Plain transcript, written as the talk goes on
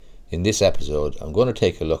In this episode, I'm going to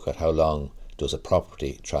take a look at how long does a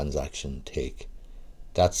property transaction take.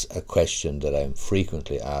 That's a question that I'm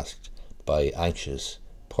frequently asked by anxious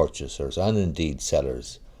purchasers and indeed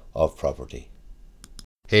sellers of property.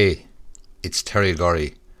 Hey, it's Terry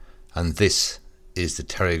Gorry, and this is the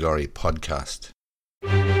Terry Gorry Podcast.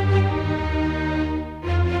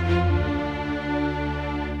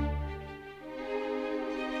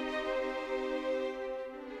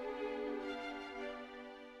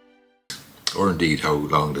 Or indeed, how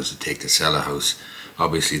long does it take to sell a house?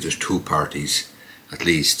 Obviously, there's two parties, at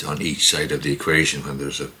least on each side of the equation, when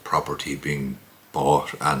there's a property being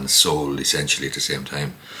bought and sold essentially at the same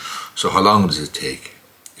time. So how long does it take?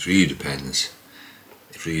 It really depends.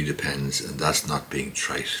 And that's not being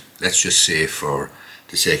trite. Let's just say, for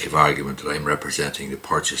the sake of argument, that I'm representing the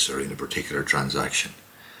purchaser in a particular transaction.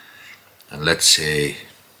 And let's say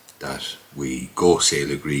that we go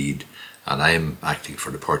sale agreed, and I'm acting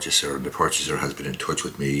for the purchaser, and the purchaser has been in touch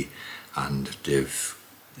with me and they've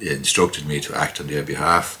instructed me to act on their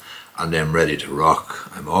behalf, and I'm ready to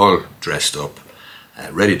rock. I'm all dressed up,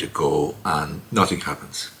 ready to go, and nothing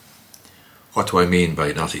happens. What do I mean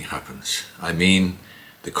by nothing happens? I mean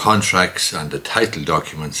the contracts and the title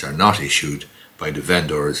documents are not issued by the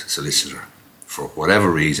vendor's solicitor. For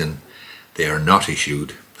whatever reason, they are not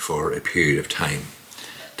issued for a period of time.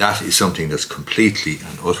 That is something that's completely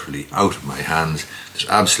and utterly out of my hands. There's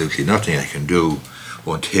absolutely nothing I can do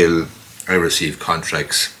until I receive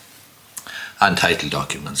contracts and title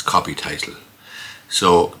documents, copy title.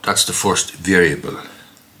 So that's the first variable.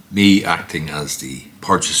 Me acting as the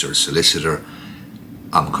purchaser's solicitor,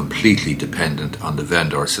 I'm completely dependent on the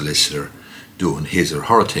vendor solicitor doing his or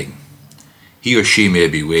her thing. He or she may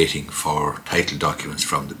be waiting for title documents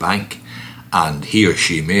from the bank, and he or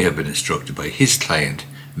she may have been instructed by his client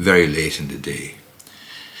very late in the day.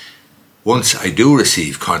 Once I do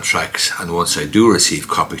receive contracts and once I do receive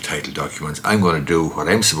copy title documents, I'm going to do what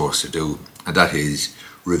I'm supposed to do, and that is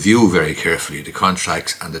review very carefully the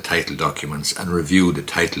contracts and the title documents and review the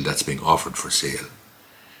title that's being offered for sale.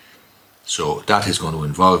 So that is going to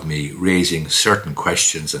involve me raising certain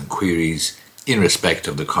questions and queries in respect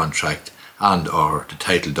of the contract and or the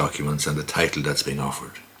title documents and the title that's being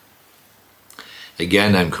offered.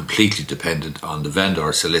 Again, I'm completely dependent on the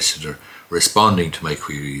vendor solicitor responding to my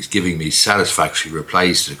queries, giving me satisfactory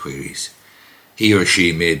replies to the queries. He or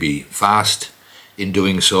she may be fast in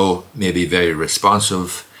doing so, may be very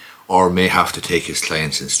responsive, or may have to take his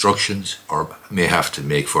client's instructions, or may have to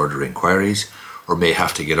make further inquiries, or may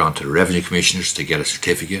have to get onto the revenue commissioners to get a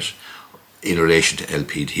certificate in relation to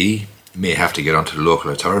LPD, may have to get onto the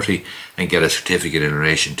local authority and get a certificate in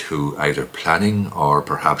relation to either planning or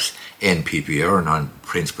perhaps NPPR,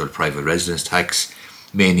 non-principal private residence tax,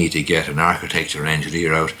 may need to get an architect or an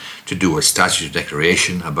engineer out to do a statutory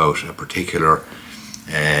declaration about a particular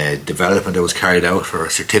development that was carried out, or a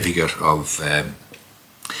certificate of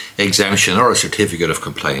exemption or a certificate of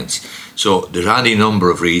compliance. So there's any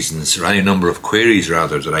number of reasons, or any number of queries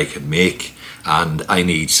rather, that I can make, and I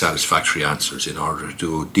need satisfactory answers in order to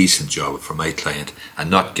do a decent job for my client and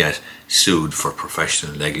not get sued for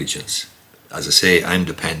professional negligence. As I say, I'm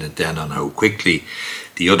dependent then on how quickly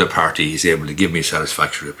the other party is able to give me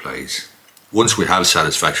satisfactory replies. Once we have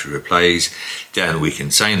satisfactory replies, then we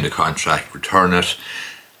can sign the contract, return it,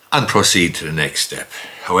 and proceed to the next step.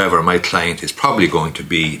 However, my client is probably going to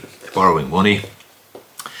be borrowing money.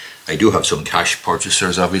 I do have some cash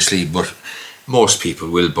purchasers, obviously, but most people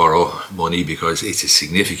will borrow money because it's a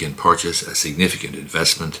significant purchase, a significant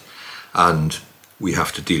investment, and we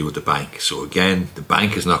have to deal with the bank. So again, the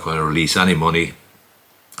bank is not going to release any money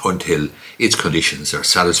until its conditions are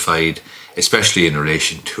satisfied, especially in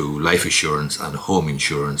relation to life assurance and home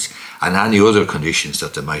insurance and any other conditions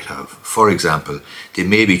that they might have. For example, they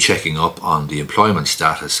may be checking up on the employment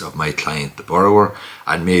status of my client, the borrower,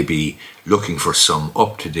 and may be looking for some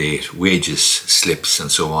up-to-date wages slips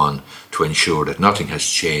and so on to ensure that nothing has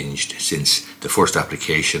changed since the first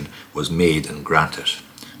application was made and granted.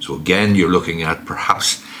 So again, you're looking at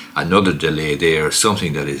perhaps another delay there,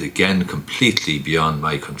 something that is again completely beyond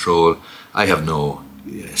my control. I have no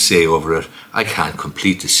say over it. I can't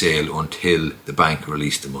complete the sale until the bank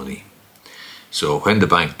release the money. So when the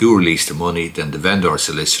bank do release the money, then the vendor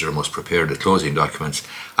solicitor must prepare the closing documents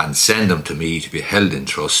and send them to me to be held in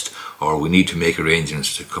trust, or we need to make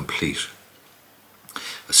arrangements to complete.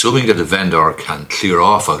 Assuming that the vendor can clear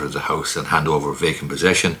off out of the house and hand over vacant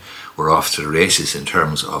possession, we're off to the races in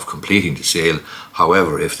terms of completing the sale.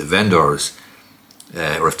 However, if the vendor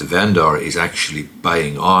is actually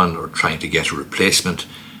buying on or trying to get a replacement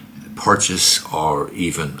purchase or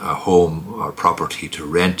even a home or property to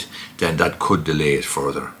rent, then that could delay it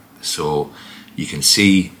further. So you can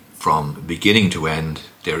see from beginning to end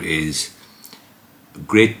there is a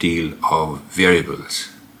great deal of variables,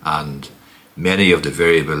 and many of the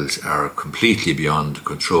variables are completely beyond the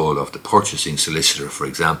control of the purchasing solicitor, for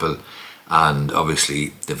example, and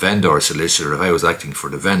obviously the vendor solicitor. If I was acting for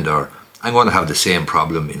the vendor, I'm going to have the same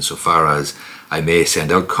problem insofar as I may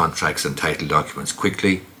send out contracts and title documents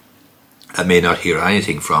quickly. I may not hear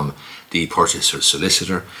anything from the purchaser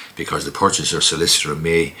solicitor because the purchaser solicitor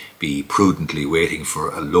may be prudently waiting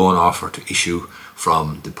for a loan offer to issue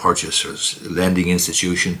from the purchaser's lending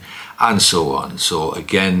institution, and so on. So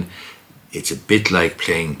again, it's a bit like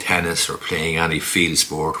playing tennis or playing any field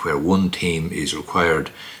sport where one team is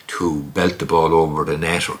required to belt the ball over the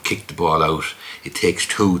net or kick the ball out. It takes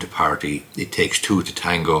two to party, it takes two to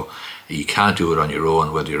tango. You can't do it on your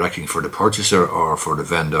own, whether you're acting for the purchaser or for the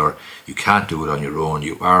vendor. You can't do it on your own.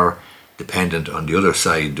 You are dependent on the other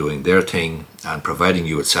side doing their thing and providing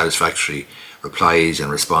you with satisfactory replies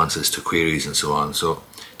and responses to queries and so on. So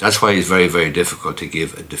that's why it's very, very difficult to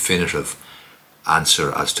give a definitive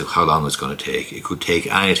answer as to how long it's going to take. It could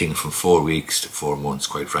take anything from 4 weeks to 4 months,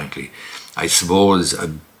 quite frankly. I suppose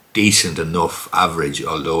a decent enough average,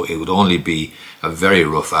 although it would only be a very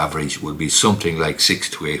rough average, would be something like 6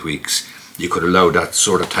 to 8 weeks. You could allow that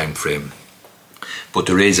sort of time frame. But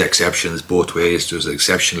there is exceptions both ways. There's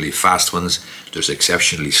exceptionally fast ones, there's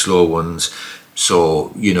exceptionally slow ones.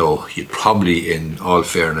 So, you'd probably, in all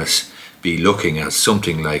fairness, be looking at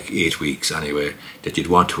something like 8 weeks anyway that you'd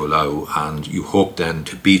want to allow, and you hope then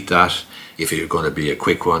to beat that if you're going to be a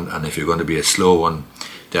quick one, and if you're going to be a slow one,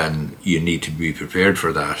 then you need to be prepared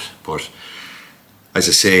for that. But as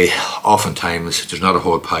I say, oftentimes there's not a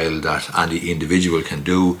whole pile that any individual can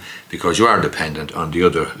do because you are dependent on the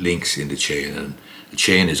other links in the chain, and the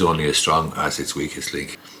chain is only as strong as its weakest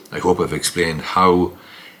link. I hope I've explained how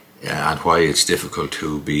and why it's difficult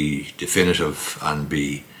to be definitive and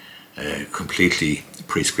be completely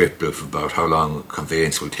prescriptive about how long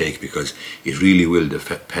conveyance will take, because it really will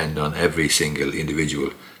depend on every single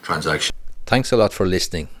individual transaction. Thanks a lot for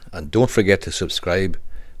listening, and don't forget to subscribe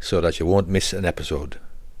so that you won't miss an episode.